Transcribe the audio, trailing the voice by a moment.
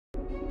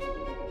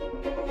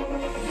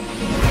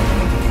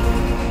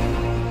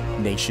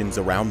Nations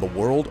around the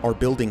world are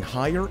building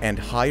higher and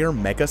higher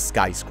mega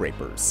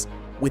skyscrapers.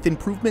 With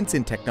improvements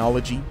in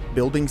technology,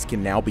 buildings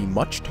can now be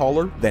much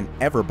taller than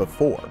ever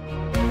before.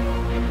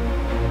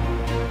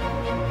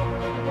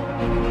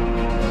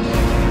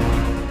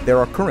 There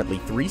are currently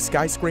 3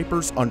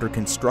 skyscrapers under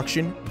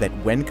construction that,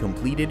 when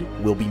completed,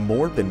 will be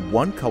more than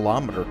 1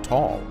 kilometer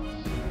tall.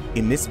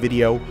 In this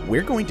video,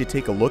 we're going to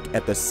take a look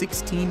at the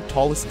 16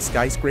 tallest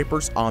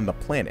skyscrapers on the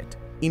planet,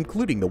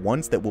 including the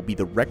ones that will be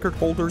the record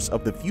holders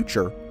of the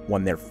future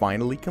when they're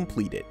finally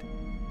completed.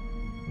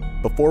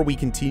 Before we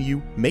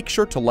continue, make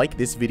sure to like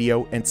this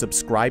video and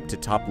subscribe to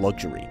Top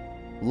Luxury.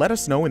 Let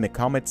us know in the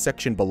comments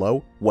section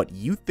below what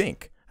you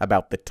think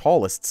about the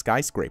tallest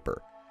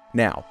skyscraper.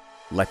 Now,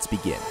 let's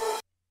begin.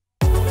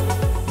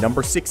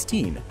 Number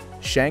 16.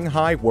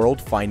 Shanghai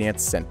World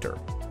Finance Center.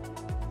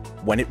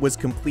 When it was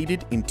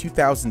completed in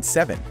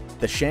 2007,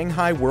 the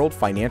Shanghai World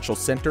Financial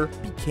Center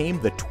became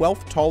the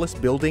 12th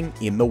tallest building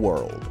in the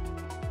world.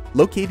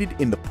 Located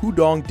in the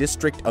Pudong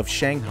district of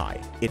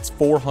Shanghai, it's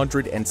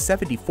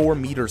 474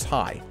 meters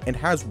high and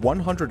has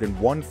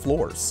 101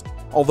 floors,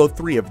 although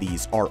 3 of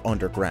these are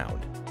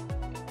underground.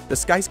 The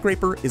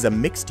skyscraper is a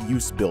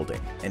mixed-use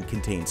building and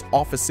contains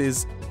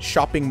offices,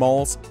 shopping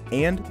malls,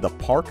 and the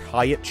Park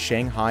Hyatt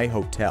Shanghai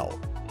Hotel.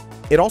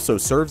 It also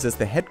serves as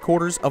the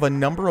headquarters of a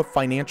number of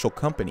financial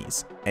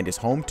companies and is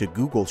home to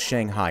Google's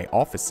Shanghai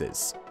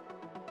offices.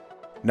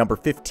 Number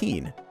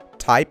 15.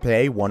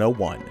 Taipei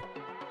 101.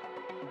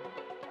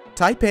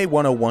 Taipei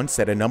 101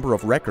 set a number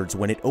of records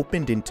when it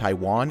opened in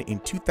Taiwan in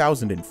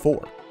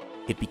 2004.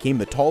 It became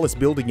the tallest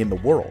building in the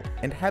world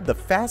and had the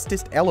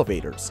fastest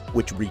elevators,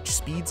 which reach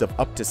speeds of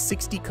up to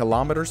 60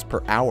 kilometers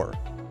per hour.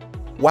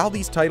 While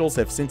these titles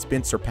have since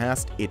been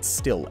surpassed, it's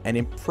still an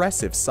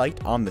impressive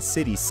sight on the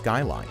city's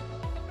skyline.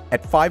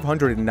 At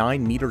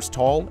 509 meters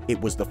tall, it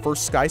was the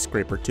first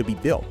skyscraper to be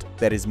built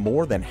that is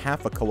more than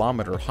half a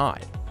kilometer high.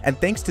 And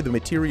thanks to the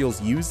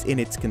materials used in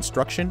its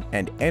construction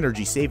and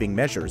energy-saving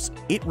measures,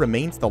 it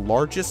remains the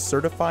largest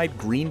certified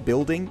green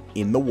building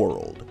in the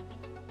world.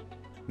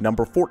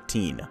 Number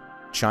 14.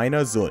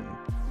 China Zun.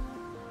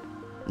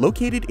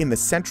 Located in the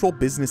central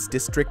business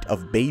district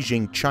of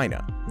Beijing,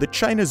 China, the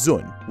China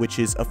Zun, which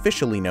is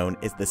officially known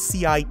as the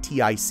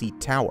CITIC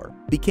Tower,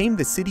 became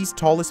the city's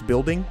tallest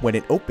building when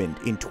it opened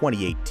in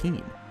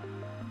 2018.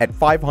 At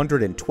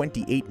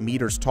 528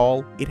 meters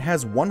tall, it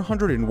has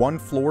 101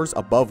 floors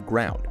above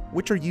ground,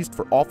 which are used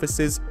for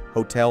offices,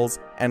 hotels,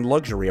 and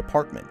luxury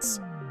apartments.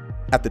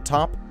 At the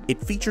top,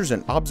 it features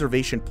an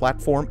observation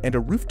platform and a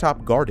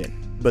rooftop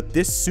garden, but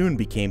this soon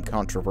became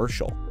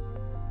controversial.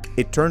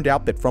 It turned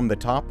out that from the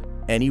top,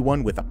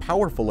 anyone with a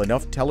powerful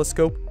enough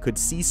telescope could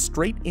see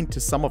straight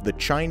into some of the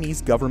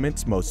Chinese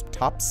government's most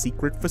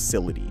top-secret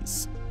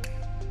facilities.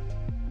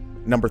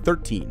 Number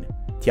 13.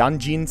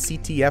 Tianjin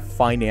CTF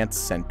Finance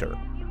Center.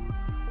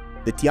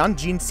 The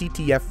Tianjin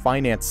CTF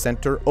Finance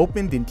Center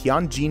opened in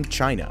Tianjin,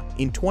 China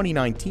in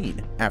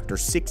 2019 after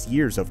 6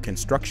 years of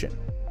construction.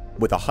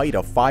 With a height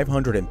of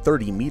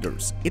 530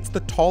 meters, it's the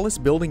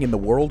tallest building in the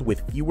world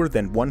with fewer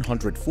than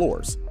 100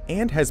 floors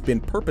and has been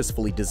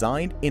purposefully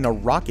designed in a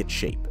rocket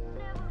shape.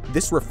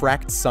 This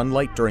refracts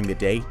sunlight during the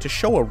day to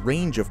show a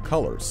range of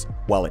colors,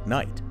 while at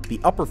night, the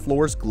upper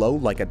floors glow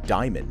like a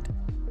diamond.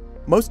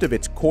 Most of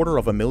its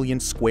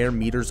 250,000 square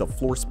meters of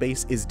floor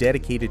space is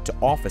dedicated to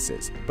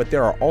offices, but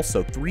there are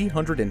also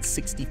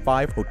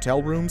 365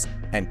 hotel rooms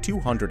and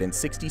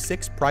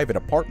 266 private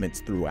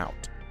apartments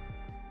throughout.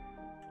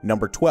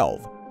 Number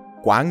 12.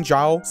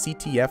 Guangzhou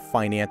CTF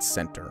Finance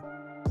Center.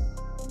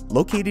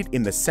 Located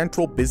in the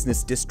central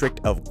business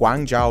district of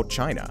Guangzhou,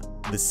 China,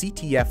 the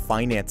CTF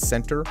Finance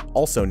Center,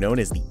 also known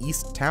as the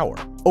East Tower,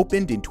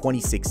 opened in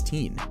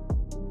 2016.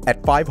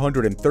 At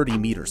 530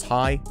 meters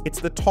high, it's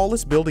the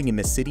tallest building in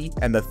the city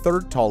and the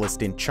 3rd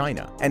tallest in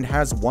China, and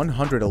has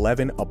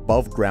 111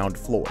 above-ground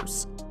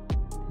floors.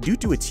 Due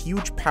to its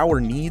huge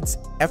power needs,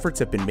 efforts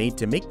have been made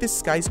to make this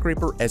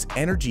skyscraper as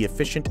energy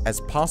efficient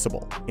as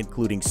possible,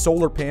 including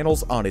solar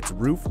panels on its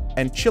roof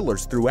and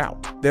chillers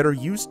throughout that are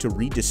used to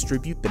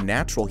redistribute the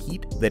natural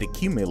heat that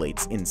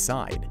accumulates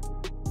inside.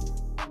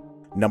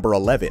 Number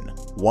 11.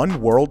 One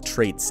World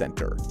Trade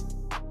Center.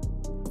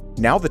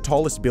 Now the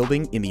tallest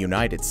building in the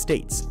United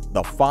States,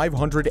 the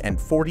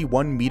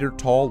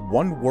 541-meter-tall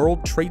One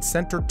World Trade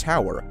Center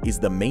Tower is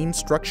the main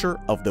structure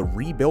of the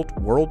rebuilt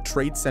World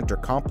Trade Center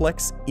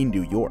complex in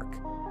New York.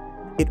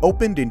 It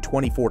opened in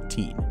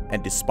 2014,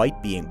 and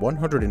despite being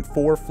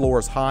 104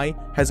 floors high,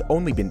 has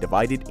only been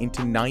divided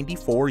into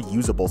 94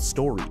 usable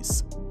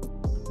stories.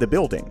 The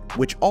building,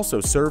 which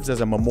also serves as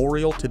a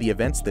memorial to the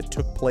events that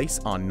took place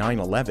on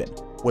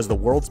 9/11, was the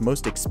world's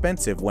most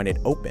expensive when it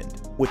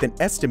opened, with an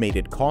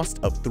estimated cost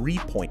of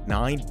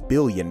 $3.9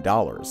 billion.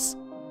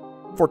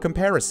 For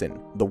comparison,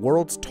 the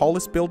world's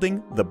tallest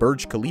building, the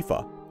Burj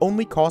Khalifa,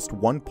 only cost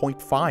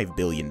 $1.5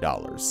 billion.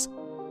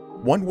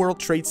 One World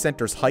Trade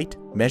Center's height,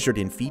 measured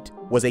in feet,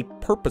 was a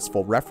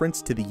purposeful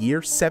reference to the year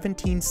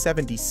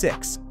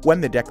 1776,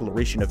 when the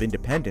Declaration of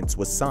Independence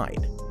was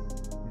signed.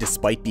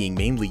 Despite being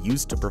mainly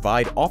used to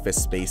provide office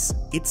space,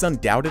 it's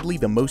undoubtedly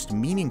the most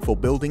meaningful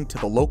building to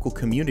the local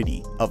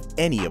community of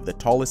any of the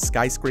tallest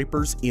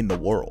skyscrapers in the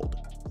world.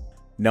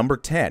 Number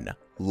 10.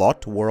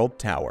 Lot World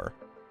Tower.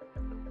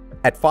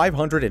 At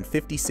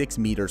 556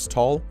 meters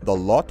tall, the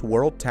Lot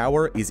World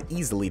Tower is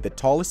easily the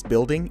tallest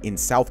building in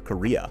South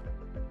Korea.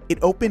 It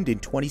opened in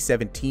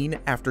 2017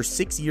 after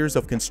 6 years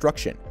of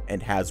construction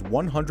and has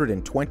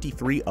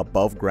 123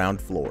 above-ground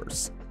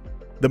floors.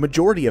 The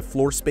majority of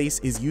floor space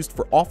is used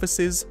for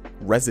offices,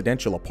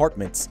 residential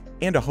apartments,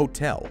 and a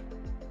hotel.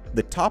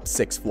 The top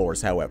 6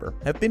 floors, however,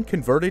 have been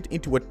converted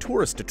into a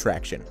tourist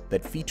attraction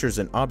that features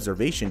an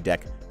observation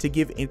deck to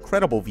give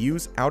incredible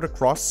views out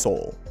across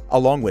Seoul,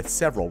 along with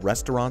several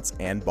restaurants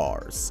and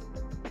bars.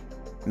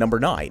 Number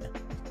 9.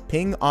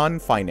 Ping An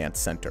Finance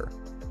Center.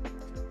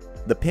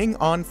 The Ping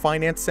An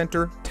Finance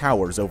Center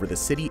towers over the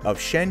city of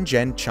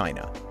Shenzhen,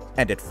 China,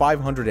 and at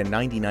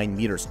 599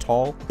 meters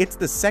tall, it's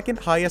the second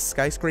highest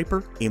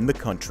skyscraper in the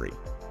country.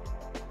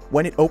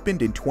 When it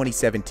opened in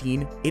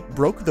 2017, it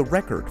broke the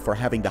record for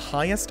having the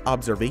highest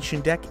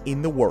observation deck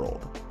in the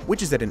world,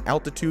 which is at an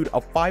altitude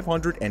of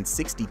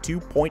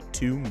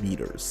 562.2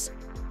 meters.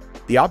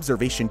 The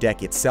observation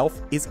deck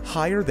itself is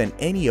higher than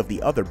any of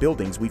the other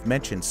buildings we've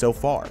mentioned so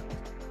far.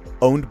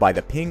 Owned by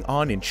the Ping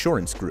An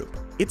Insurance Group,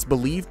 it's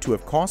believed to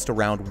have cost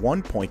around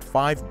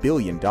 $1.5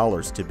 billion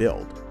to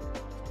build.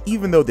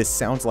 Even though this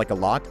sounds like a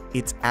lot,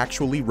 it's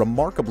actually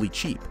remarkably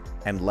cheap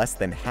and less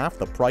than half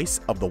the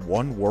price of the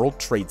One World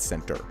Trade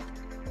Center.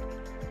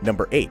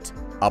 Number 8.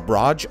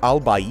 Abraj Al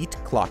Bait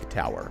Clock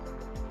Tower.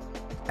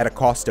 At a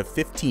cost of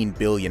 $15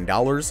 billion,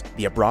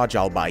 the Abraj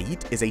Al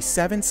Bait is a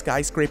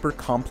 7-skyscraper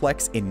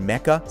complex in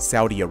Mecca,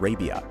 Saudi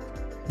Arabia.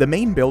 The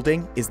main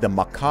building is the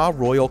Makkah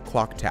Royal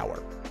Clock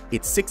Tower.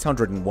 It's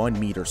 601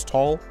 meters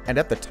tall, and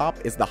at the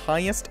top is the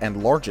highest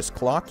and largest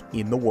clock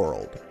in the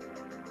world.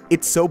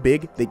 It's so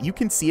big that you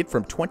can see it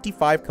from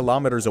 25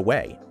 kilometers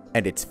away,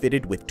 and it's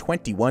fitted with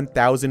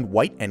 21,000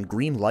 white and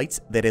green lights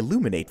that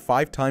illuminate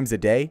 5 times a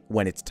day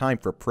when it's time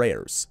for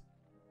prayers.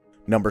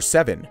 Number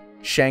 7.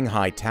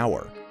 Shanghai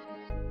Tower.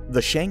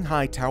 The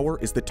Shanghai Tower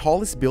is the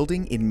tallest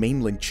building in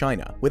mainland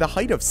China with a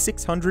height of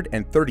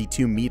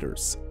 632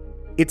 meters.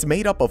 It's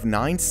made up of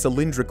 9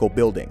 cylindrical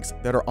buildings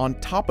that are on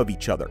top of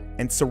each other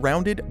and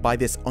surrounded by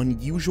this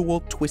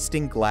unusual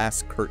twisting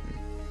glass curtain.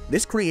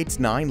 This creates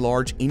 9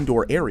 large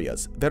indoor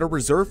areas that are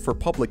reserved for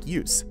public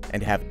use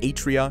and have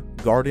atria,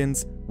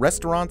 gardens,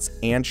 restaurants,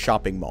 and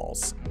shopping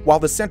malls, while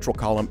the central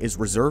column is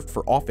reserved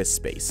for office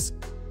space.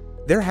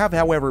 There have,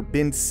 however,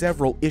 been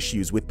several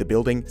issues with the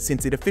building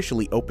since it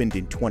officially opened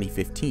in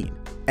 2015,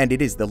 and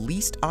it is the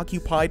least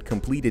occupied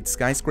completed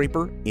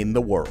skyscraper in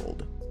the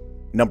world.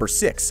 Number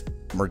 6.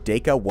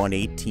 Merdeka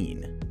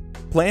 118.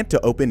 Planned to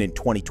open in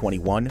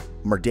 2021,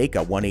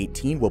 Merdeka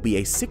 118 will be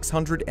a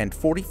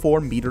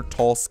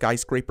 644-meter-tall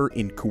skyscraper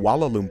in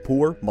Kuala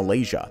Lumpur,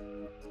 Malaysia.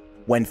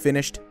 When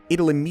finished,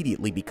 it'll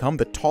immediately become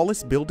the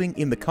tallest building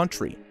in the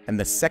country and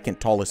the second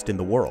tallest in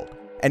the world,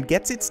 and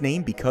gets its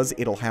name because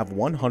it'll have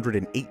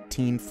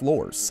 118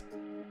 floors.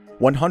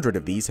 100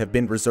 of these have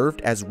been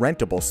reserved as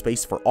rentable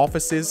space for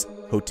offices,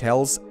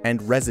 hotels,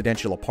 and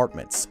residential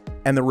apartments,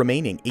 and the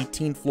remaining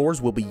 18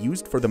 floors will be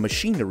used for the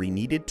machinery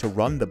needed to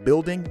run the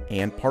building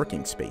and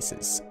parking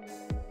spaces.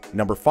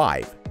 Number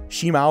 5.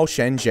 Shimao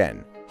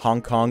Shenzhen,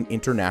 Hong Kong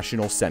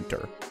International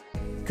Center.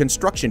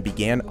 Construction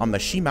began on the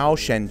Shimao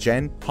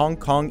Shenzhen Hong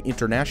Kong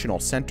International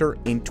Center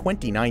in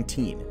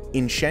 2019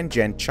 in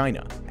Shenzhen,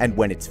 China, and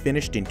when it's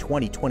finished in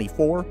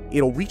 2024,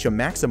 it'll reach a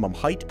maximum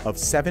height of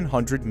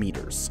 700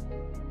 meters.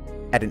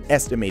 At an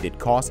estimated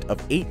cost of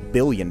 $8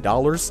 billion,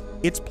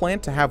 it's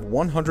planned to have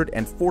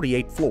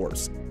 148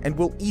 floors and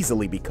will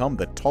easily become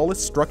the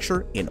tallest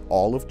structure in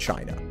all of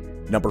China.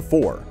 Number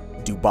 4.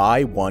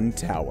 Dubai One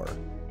Tower.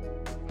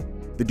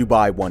 The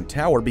Dubai One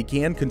Tower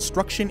began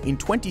construction in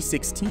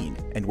 2016,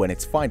 and when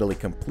it's finally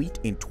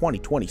complete in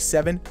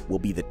 2027, will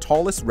be the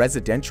tallest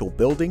residential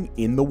building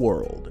in the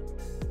world.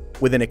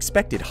 With an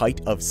expected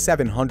height of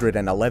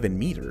 711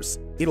 meters,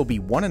 it'll be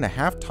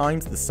 1.5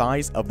 times the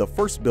size of the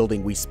first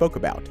building we spoke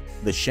about,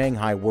 the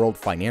Shanghai World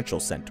Financial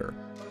Center.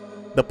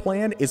 The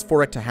plan is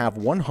for it to have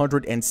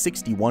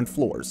 161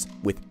 floors,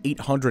 with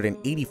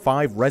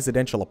 885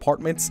 residential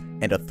apartments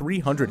and a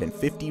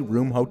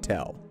 350-room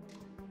hotel.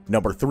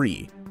 Number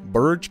 3.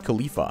 Burj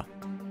Khalifa.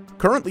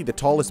 Currently the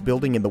tallest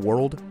building in the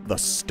world, the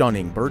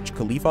stunning Burj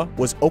Khalifa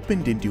was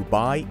opened in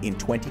Dubai in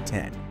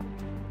 2010.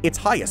 Its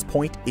highest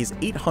point is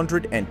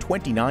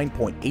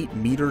 829.8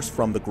 meters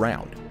from the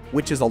ground,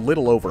 which is a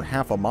little over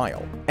half a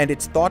mile, and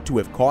it's thought to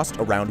have cost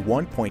around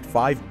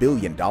 $1.5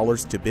 billion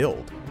to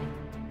build.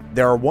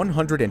 There are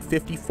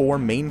 154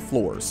 main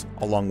floors,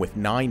 along with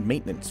 9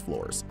 maintenance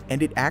floors,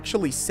 and it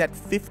actually set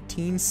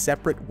 15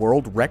 separate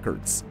world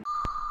records.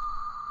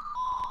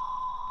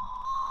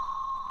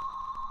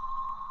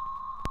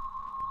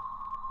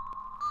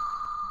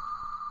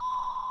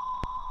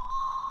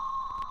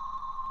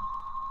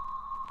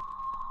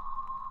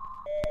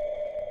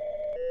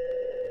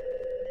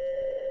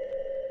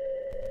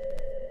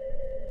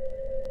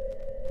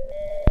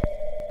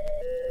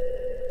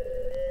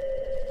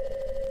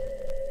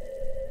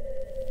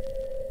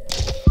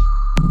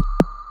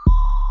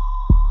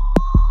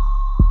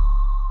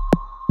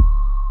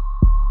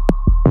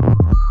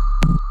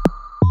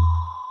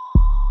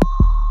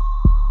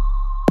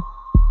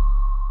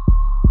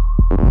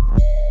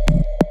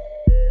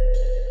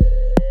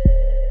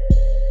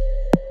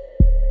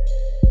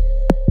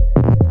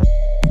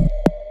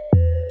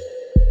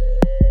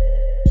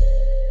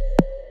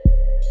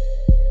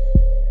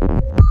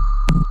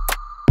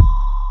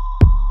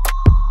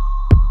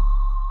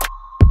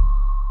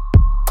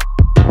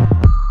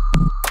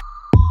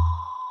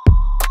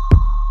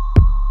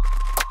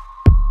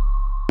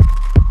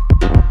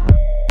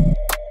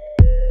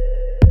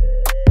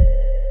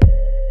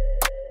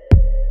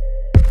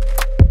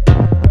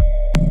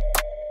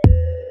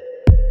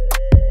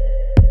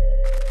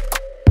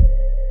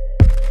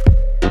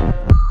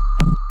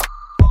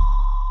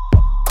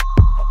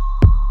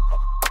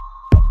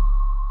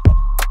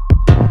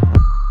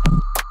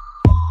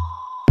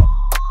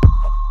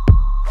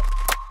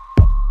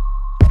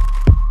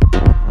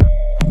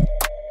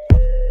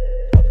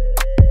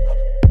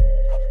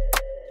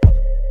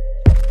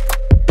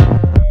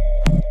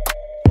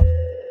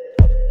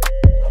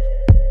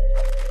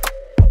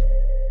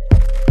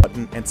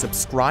 and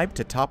subscribe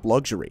to Top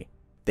Luxury.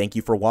 Thank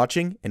you for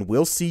watching, and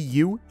we'll see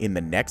you in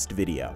the next video.